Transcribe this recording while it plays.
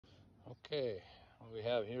Okay, what we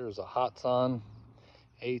have here is a Hatsan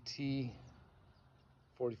AT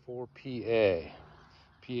 44 PA.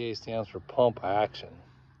 PA stands for pump action.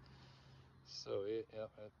 So it's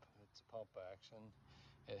a pump action.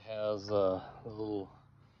 It has a little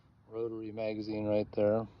rotary magazine right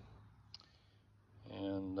there,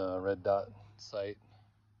 and a red dot sight,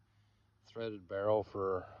 threaded barrel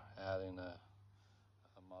for adding a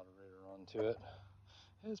moderator onto it.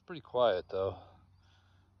 It's pretty quiet though,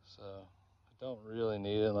 so I don't really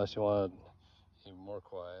need it unless you want it even more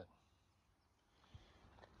quiet.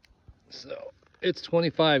 So it's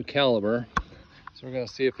 25 caliber, so we're gonna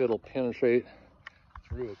see if it'll penetrate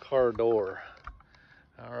through a car door.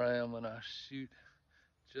 All right, I'm gonna shoot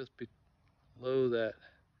just below that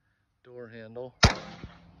door handle,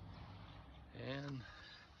 and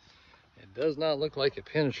it does not look like it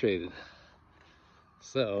penetrated.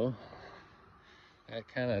 So that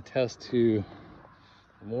kind of attests to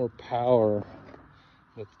more power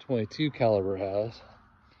that the 22 caliber has.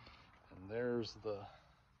 And there's the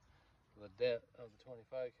dent of the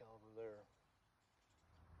 25 caliber there.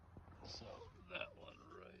 So that one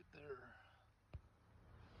right there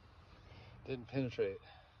didn't penetrate,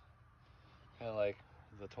 kind of like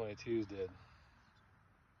the 22s did.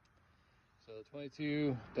 So the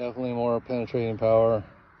 22 definitely more penetrating power,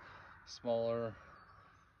 smaller.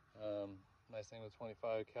 Nice thing with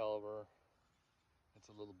 25 caliber, it's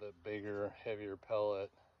a little bit bigger, heavier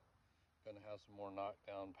pellet. Going to have some more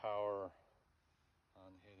knockdown power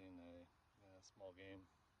on hitting a small game.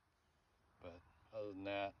 But other than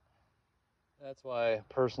that, that's why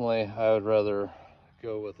personally I would rather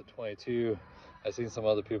go with the 22. I've seen some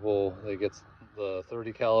other people, they get the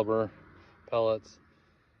 30 caliber pellets.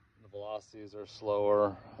 The velocities are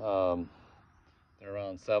slower. They're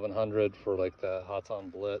around 700 for like the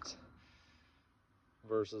Hatsan Blitz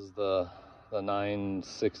versus the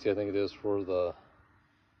 960, I think it is, for the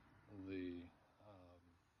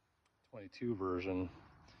 22 version.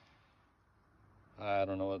 I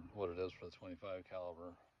don't know what it is for the 25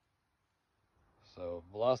 caliber. So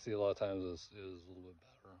velocity a lot of times is a little bit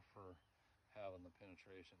better for having the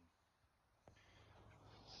penetration.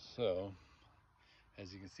 So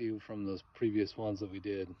as you can see from those previous ones that we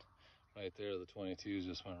did right there, the 22s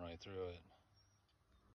just went right through it.